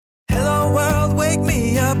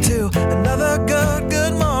up to another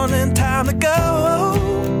good morning. Time to go.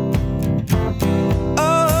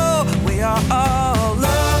 Oh, we are all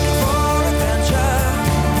looking for adventure.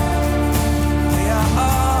 We are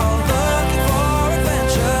all looking for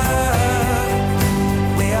adventure.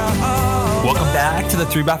 We are all. Welcome back to the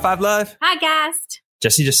 3x5 Live. Hi, guest.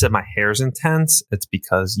 Jesse just said my hair's intense. It's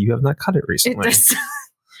because you have not cut it recently. If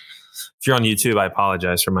you're on YouTube, I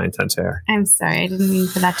apologize for my intense hair. I'm sorry. I didn't mean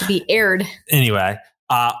for that to be aired. Anyway,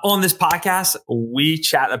 on this podcast, we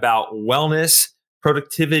chat about wellness,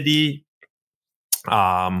 productivity,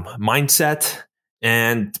 mindset,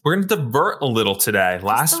 and we're going to divert a little today.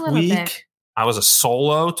 Last week, I was a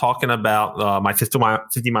solo talking about my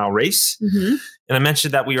 50-mile race. Mm-hmm. And I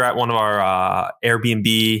mentioned that we were at one of our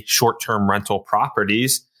Airbnb short-term rental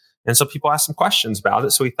properties. And so people asked some questions about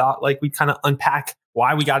it. So we thought like we'd kind of unpack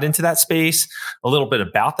why we got into that space, a little bit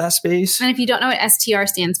about that space. And if you don't know what STR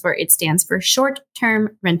stands for, it stands for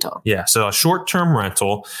short-term rental. Yeah. So a short-term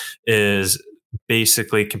rental is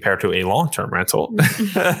basically compared to a long-term rental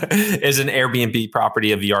is an Airbnb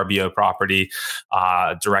property, a VRBO property,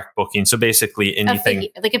 direct booking. So basically anything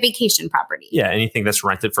like a vacation property. Yeah. Anything that's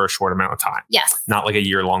rented for a short amount of time. Yes. Not like a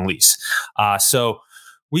year-long lease. So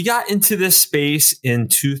we got into this space in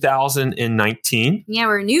 2019. Yeah,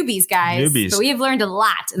 we're newbies, guys. But we have learned a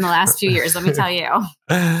lot in the last few years, let me tell you.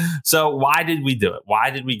 So why did we do it? Why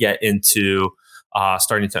did we get into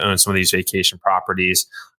starting to own some of these vacation properties?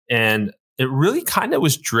 And it really kind of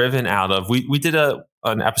was driven out of, we did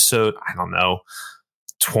an episode, I don't know,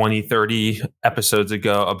 20, 30 episodes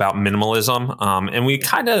ago about minimalism. And we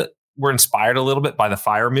kind of were inspired a little bit by the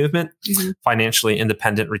FIRE movement, financially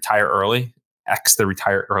independent, retire early. X the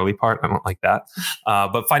retire early part. I don't like that.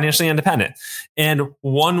 But financially independent. And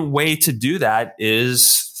one way to do that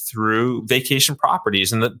is through vacation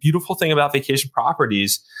properties. And the beautiful thing about vacation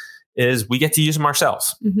properties is we get to use them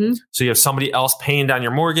ourselves. Mm-hmm. So you have somebody else paying down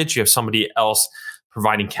your mortgage. You have somebody else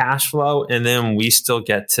providing cash flow. And then we still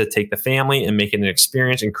get to take the family and make it an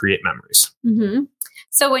experience and create memories. Mm-hmm.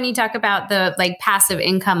 So when you talk about the like passive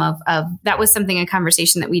income of that was a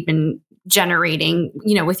conversation that we'd been generating,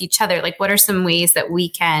 with each other. Like, what are some ways that we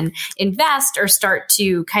can invest or start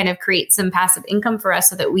to kind of create some passive income for us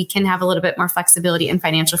so that we can have a little bit more flexibility and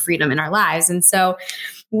financial freedom in our lives? And so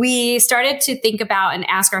we started to think about and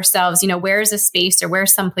ask ourselves, where's a space or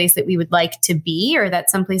where's some place that we would like to be, or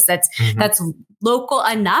that's someplace that's local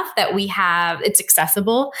enough that it's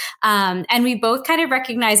accessible. And we both kind of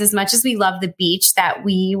recognize, as much as we love the beach, that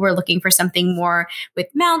we were looking for something more with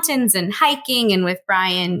mountains and hiking. And with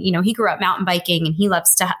Brian, he grew up mountain biking and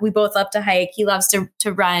we both love to hike. He loves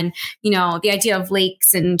to run, the idea of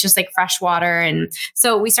lakes and just like fresh water. And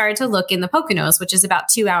so we started to look in the Poconos, which is about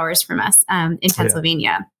 2 hours from us in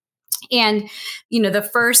Pennsylvania. And,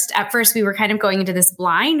 at first we were kind of going into this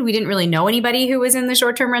blind. We didn't really know anybody who was in the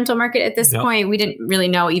short-term rental market at this point. We didn't really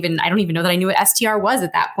know I don't even know that I knew what STR was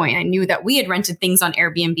at that point. I knew that we had rented things on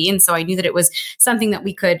Airbnb. And so I knew that it was something that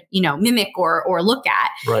we could, mimic or look at.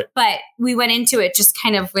 Right. But we went into it just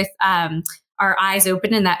kind of with, our eyes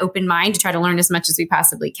open and that open mind to try to learn as much as we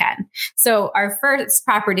possibly can. So our first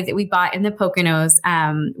property that we bought in the Poconos,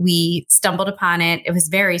 we stumbled upon it. It was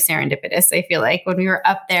very serendipitous, I feel like, when we were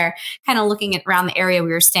up there kind of looking around the area.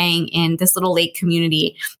 We were staying in this little lake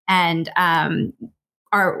community, and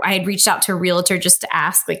I had reached out to a realtor just to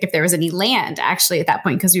ask like if there was any land actually at that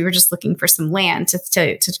point, because we were just looking for some land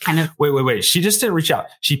to kind of. Wait. She just didn't reach out.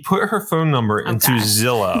 She put her phone number into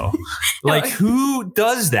Zillow. Like, who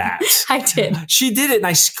does that? I did. She did it, and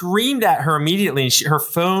I screamed at her immediately. And her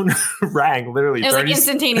phone rang literally. It was 30,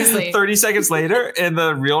 instantaneously. 30 seconds later, and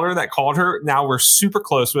the realtor that called her, now we're super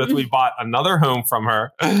close with. We bought another home from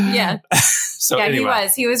her. Yeah. So anyway.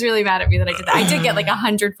 He was really mad at me that I did that. I did get like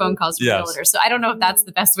 100 phone calls from realtors. So I don't know if that's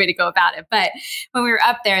the best way to go about it. But when we were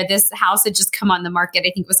up there, this house had just come on the market.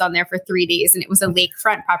 I think it was on there for 3 days, and it was a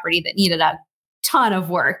lakefront property that needed a ton of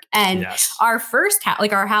work. And our first house,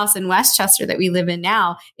 like our house in Westchester that we live in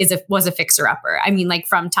now, was a fixer upper. I mean, like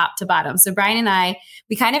from top to bottom. So Brian and I,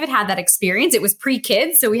 we kind of had that experience. It was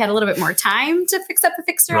pre-kids, so we had a little bit more time to fix up a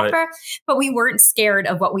fixer upper, but we weren't scared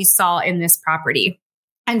of what we saw in this property.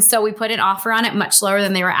 And so we put an offer on it much lower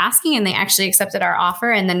than they were asking, and they actually accepted our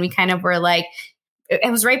offer. And then we kind of were like, it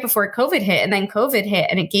was right before COVID hit, and then COVID hit,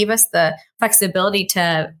 and it gave us the flexibility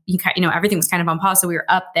to, everything was kind of on pause. So we were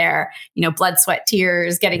up there, blood, sweat,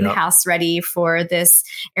 tears, getting the house ready for this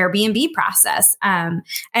Airbnb process.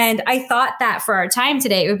 And I thought that for our time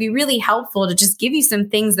today, it would be really helpful to just give you some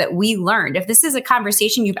things that we learned. If this is a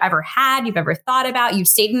conversation you've ever had, you've ever thought about, you've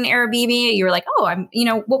stayed in an Airbnb, you were like, oh,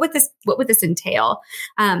 what would this entail?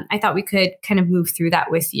 I thought we could kind of move through that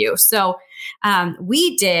with you. So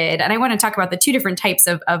we did, and I want to talk about the two different types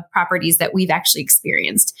of properties that we've actually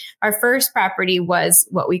experienced. Our first property was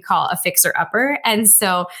what we call a fixer-upper. And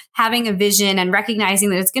so having a vision and recognizing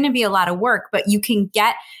that it's going to be a lot of work, but you can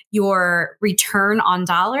get your return on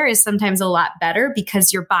dollar is sometimes a lot better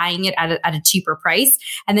because you're buying it at a cheaper price.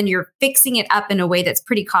 And then you're fixing it up in a way that's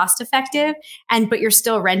pretty cost effective. But you're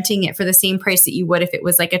still renting it for the same price that you would if it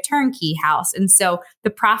was like a turnkey house. And so the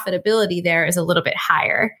profitability there is a little bit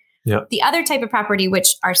higher. Yep. The other type of property,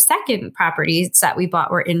 which our second properties that we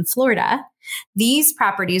bought were in Florida. These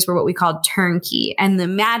properties were what we called turnkey. And the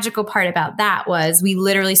magical part about that was we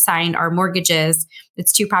literally signed our mortgages.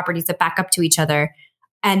 It's two properties that back up to each other.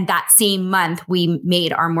 And that same month, we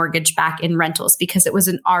made our mortgage back in rentals because it was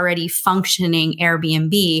an already functioning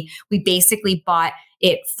Airbnb. We basically bought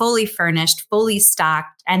it fully furnished, fully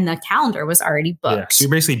stocked, and the calendar was already booked. Yeah, so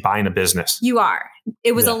you're basically buying a business. You are.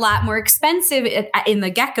 It was a lot more expensive in the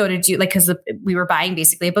get-go to do, because we were buying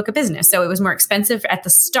basically a book of business. So it was more expensive at the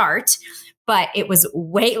start, but it was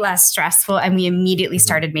way less stressful, and we immediately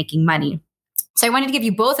started making money. So I wanted to give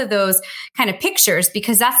you both of those kind of pictures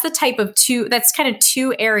because that's that's kind of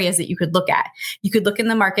two areas that you could look at. You could look in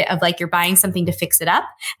the market of like you're buying something to fix it up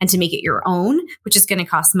and to make it your own, which is going to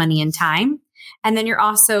cost money and time. And then you're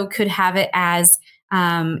also could have it as,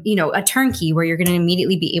 a turnkey where you're going to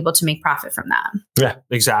immediately be able to make profit from that. Yeah,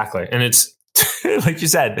 exactly. And it's like you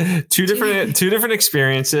said, two different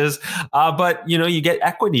experiences. But you get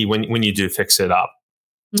equity when you do fix it up.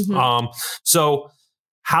 Mm-hmm. So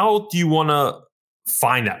how do you want to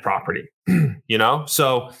find that property?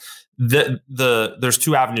 So there's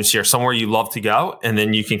two avenues here. Somewhere you love to go, and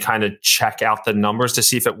then you can kind of check out the numbers to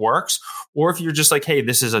see if it works. Or if you're just like, hey,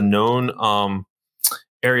 this is a known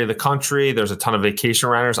area of the country, there's a ton of vacation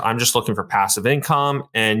renters, I'm just looking for passive income,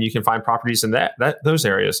 and you can find properties in those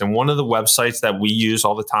areas. And one of the websites that we use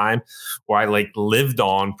all the time, or I lived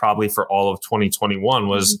on probably for all of 2021,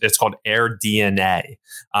 was it's called AirDNA.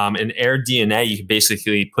 And AirDNA, you can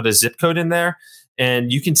basically put a zip code in there,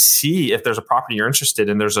 and you can see if there's a property you're interested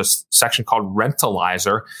in. There's a section called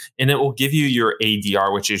Rentalizer, and it will give you your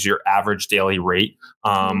ADR, which is your average daily rate,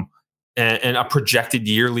 and a projected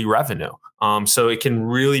yearly revenue. So it can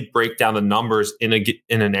really break down the numbers in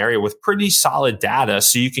an area with pretty solid data,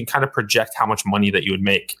 so you can kind of project how much money that you would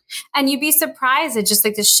make. And you'd be surprised at just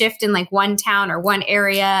like the shift in like one town or one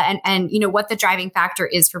area, and what the driving factor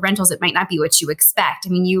is for rentals. It might not be what you expect. I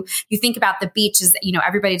mean, you think about the beaches.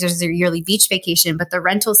 Everybody does their yearly beach vacation, but the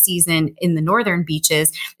rental season in the northern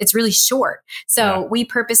beaches, it's really short. So we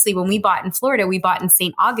purposely, when we bought in Florida, we bought in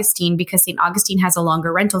St. Augustine because St. Augustine has a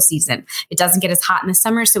longer rental season. It doesn't get as hot in the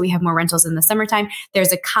summer, so we have more rentals in the summertime.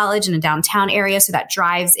 There's a college in a downtown area, so that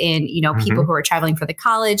drives in, people who are traveling for the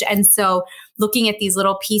college. And so looking at these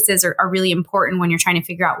little pieces are really important when you're trying to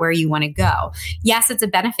figure out where you want to go. Yes, it's a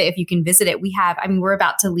benefit if you can visit it. We're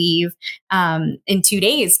about to leave in 2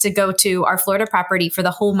 days to go to our Florida property for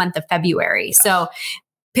the whole month of February. Yes. So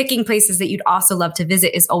picking places that you'd also love to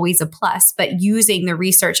visit is always a plus, but using the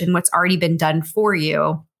research and what's already been done for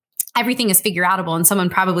you, everything is figure outable, and someone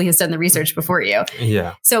probably has done the research before you.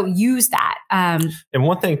 Yeah. So use that. And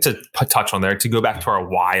one thing to touch on there, to go back to our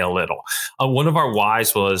why a little, one of our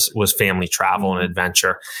whys was family travel and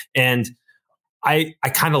adventure. And I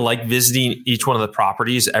kind of like visiting each one of the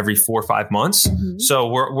properties every 4 or 5 months. Mm-hmm. So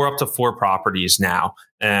we're up to 4 properties now.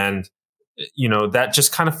 And that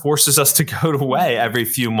just kind of forces us to go away every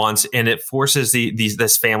few months, and it forces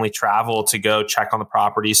this family travel to go check on the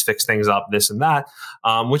properties, fix things up, this and that,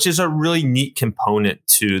 which is a really neat component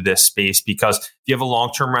to this space. Because if you have a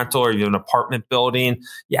long-term rental or you have an apartment building,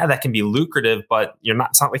 that can be lucrative, but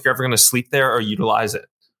it's not like you're ever going to sleep there or utilize it.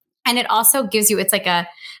 And it also gives you, it's like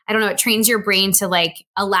it trains your brain to like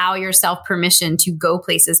allow yourself permission to go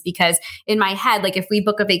places. Because in my head, like if we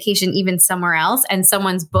book a vacation even somewhere else and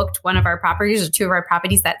someone's booked one of our properties or 2 of our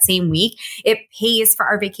properties that same week, it pays for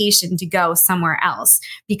our vacation to go somewhere else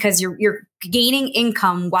because you're gaining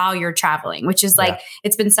income while you're traveling, which is like,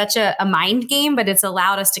 it's been such a mind game, but it's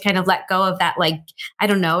allowed us to kind of let go of that, like, I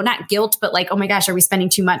don't know, not guilt, but like, oh my gosh, are we spending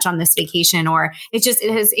too much on this vacation? Or it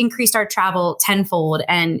has increased our travel tenfold,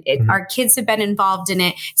 and our kids have been involved in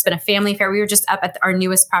it. It's been a family affair. We were just up at our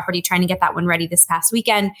newest property trying to get that one ready this past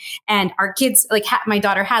weekend. And our kids, like my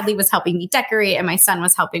daughter Hadley was helping me decorate, and my son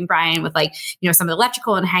was helping Brian with like, some of the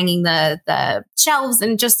electrical and hanging the shelves,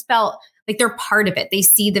 and just felt like they're part of it. They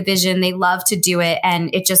see the vision, they love to do it.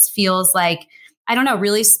 And it just feels like, I don't know,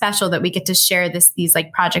 really special that we get to share these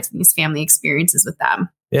like projects and these family experiences with them.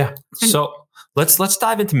 Yeah. So let's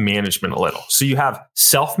dive into management a little. So you have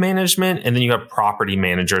self-management, and then you have property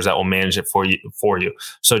managers that will manage it for you.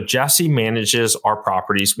 So Jessie manages our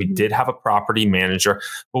properties. We did have a property manager,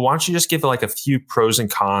 but why don't you just give like a few pros and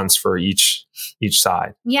cons for each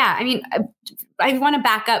side? Yeah. I mean, I want to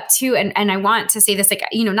back up too. And I want to say this, like,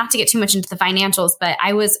 not to get too much into the financials, but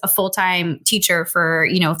I was a full-time teacher for,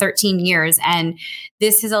 13 years. And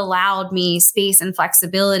this has allowed me space and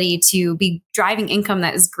flexibility to be driving income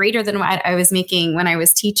that is greater than what I was making when I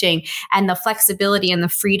was teaching. And the flexibility and the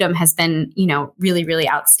freedom has been, really, really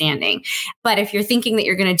outstanding. But if you're thinking that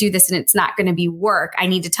you're going to do this and it's not going to be work, I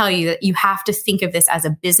need to tell you that you have to think of this as a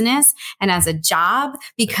business and as a job,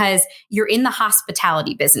 because you're in the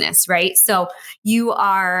hospitality business, right? So you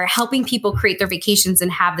are helping people create their vacations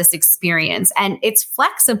and have this experience. And it's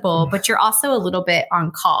flexible, but you're also a little bit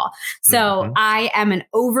on call. So I am an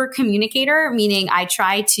over communicator, meaning I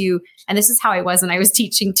try to, and this is how I was when I was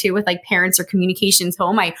teaching too, with like parents or communications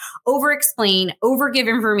home, I over explain, over give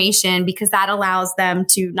information, because that allows them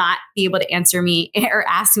to not be able to answer me or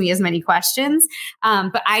ask me as many questions.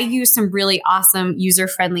 But I use some really awesome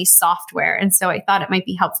user-friendly software. And so I thought it might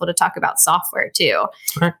be helpful to talk about software too.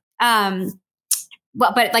 Okay.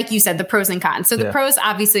 But like you said, the pros and cons. So the pros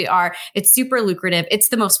obviously are it's super lucrative. It's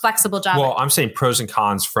the most flexible job. Well, I'm saying pros and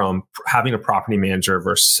cons from having a property manager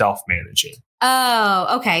versus self-managing.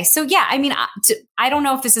 Oh, okay. So yeah, I mean, I don't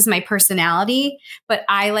know if this is my personality, but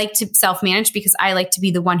I like to self-manage because I like to be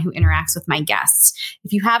the one who interacts with my guests.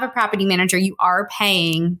 If you have a property manager, you are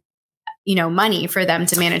paying money for them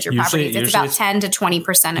to manage your properties. It's about 10 to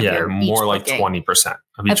 20% of your more like booking. 20%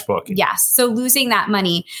 of each booking. Yes. So losing that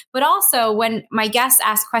money. But also when my guests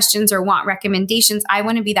ask questions or want recommendations, I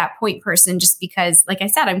want to be that point person, just because, like I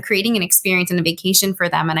said, I'm creating an experience and a vacation for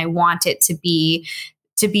them. And I want it to be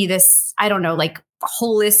this, I don't know, like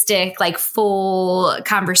holistic, like full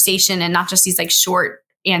conversation, and not just these like short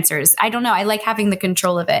answers. I don't know. I like having the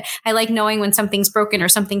control of it. I like knowing when something's broken or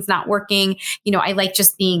something's not working. I like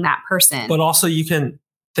just being that person. But also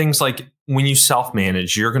things like when you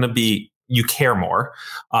self-manage, you care more.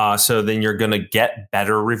 So then you're going to get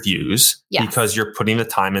better reviews because you're putting the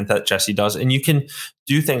time in that Jessie does. And you can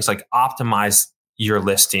do things like optimize your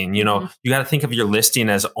listing. You got to think of your listing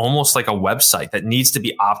as almost like a website that needs to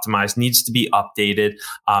be optimized, needs to be updated.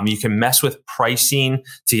 You can mess with pricing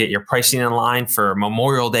to get your pricing in line for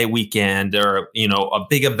Memorial Day weekend or, a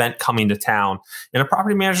big event coming to town. And a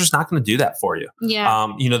property manager is not going to do that for you. Yeah.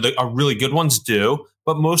 The really good ones do,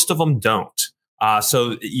 but most of them don't.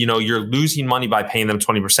 So, you're losing money by paying them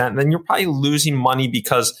 20%. And then you're probably losing money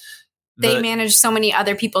because they manage so many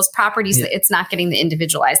other people's properties that it's not getting the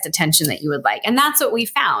individualized attention that you would like. And that's what we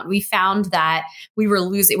found. We found that we're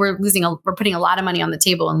putting a lot of money on the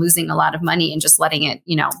table and losing a lot of money and just letting it,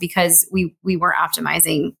 because we weren't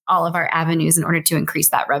optimizing all of our avenues in order to increase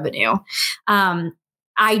that revenue.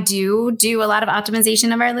 I do a lot of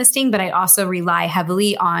optimization of our listing, but I also rely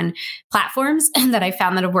heavily on platforms that I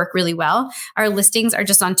found that have worked really well. Our listings are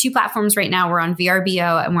just on 2 platforms right now. We're on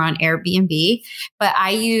VRBO and we're on Airbnb, but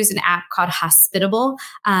I use an app called Hospitable,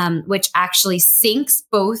 which actually syncs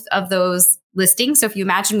both of those listings. So if you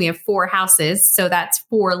imagine we have 4 houses, so that's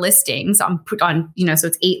 4 listings on, so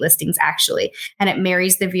it's 8 listings actually. And it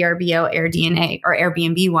marries the VRBO, AirDNA or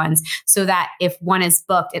Airbnb ones so that if one is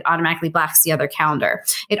booked, it automatically blocks the other calendar.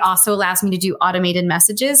 It also allows me to do automated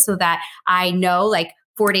messages so that I know, like,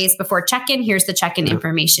 4 days before check-in, here's the check-in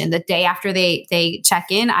information. The day after they check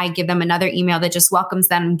in, I give them another email that just welcomes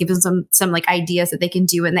them and gives them some like ideas that they can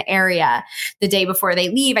do in the area. The day before they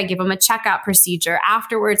leave, I give them a checkout procedure.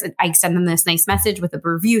 Afterwards, I send them this nice message with a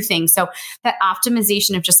review thing. So that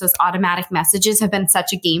optimization of just those automatic messages have been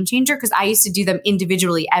such a game changer, because I used to do them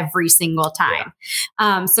individually every single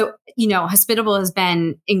time. So Hospitable has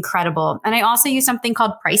been incredible. And I also use something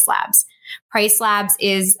called Price Labs. Price Labs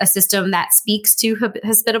is a system that speaks to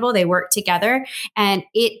Hospitable. They work together, and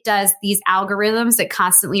it does these algorithms that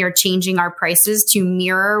constantly are changing our prices to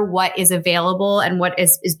mirror what is available and what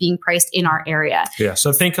is being priced in our area. Yeah.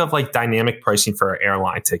 So think of like dynamic pricing for an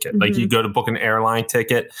airline ticket. Like you go to book an airline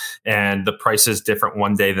ticket and the price is different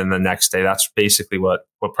one day than the next day. That's basically what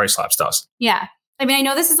Price Labs does. Yeah. I mean, I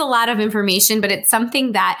know this is a lot of information, but it's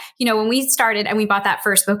something that, when we started and we bought that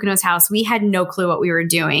first Poconos house, we had no clue what we were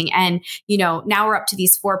doing. And, now we're up to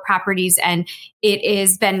these 4 properties, and it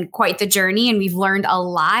has been quite the journey, and we've learned a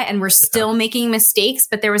lot, and we're still making mistakes,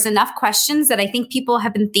 but there was enough questions that I think people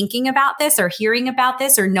have been thinking about this or hearing about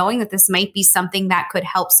this or knowing that this might be something that could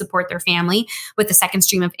help support their family with the second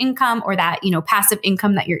stream of income or that, passive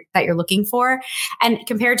income that you're looking for. And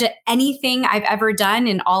compared to anything I've ever done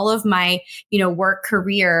in all of my, work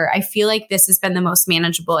career, I feel like this has been the most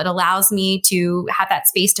manageable. It allows me to have that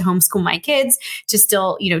space to homeschool my kids, to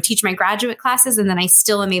still, teach my graduate classes. And then I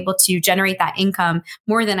still am able to generate that income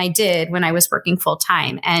more than I did when I was working full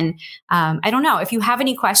time. And I don't know if you have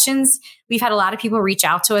any questions. We've had a lot of people reach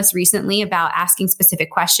out to us recently about asking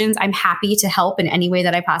specific questions. I'm happy to help in any way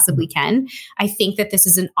that I possibly can. I think that this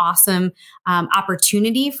is an awesome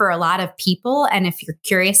opportunity for a lot of people. And if you're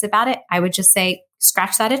curious about it, I would just say,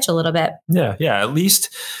 scratch that itch a little bit. Yeah. At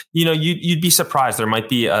least, you'd be surprised. There might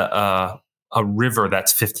be a river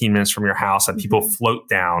that's 15 minutes from your house that people float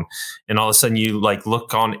down, and all of a sudden you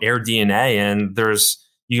look on AirDNA and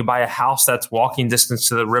you can buy a house that's walking distance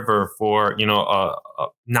to the river for,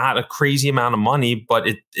 not a crazy amount of money, but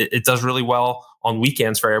it does really well on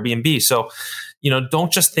weekends for Airbnb. So,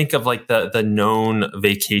 don't just think of the known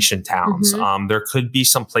vacation towns. There could be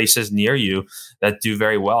some places near you that do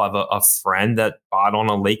very well. I have a friend that bought on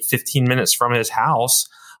a lake 15 minutes from his house.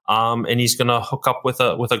 And he's going to hook up with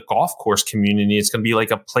a golf course community. It's going to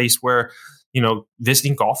be a place where,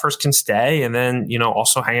 visiting golfers can stay and then,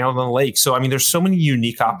 also hang out on the lake. So, there's so many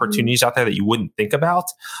unique opportunities out there that you wouldn't think about.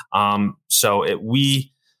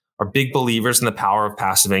 We are big believers in the power of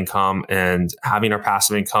passive income and having our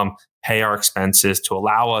passive income pay our expenses to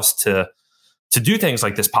allow us to do things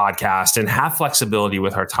like this podcast and have flexibility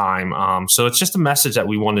with our time. So it's just a message that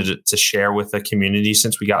we wanted to share with the community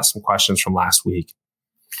since we got some questions from last week.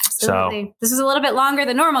 Absolutely. So this is a little bit longer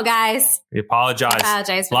than normal, guys. We apologize.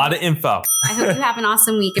 A lot of info. I hope you have an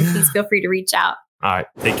awesome week, and please feel free to reach out. All right.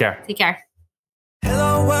 Take care. Take care.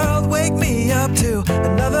 Hello world, wake me up to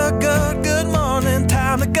another good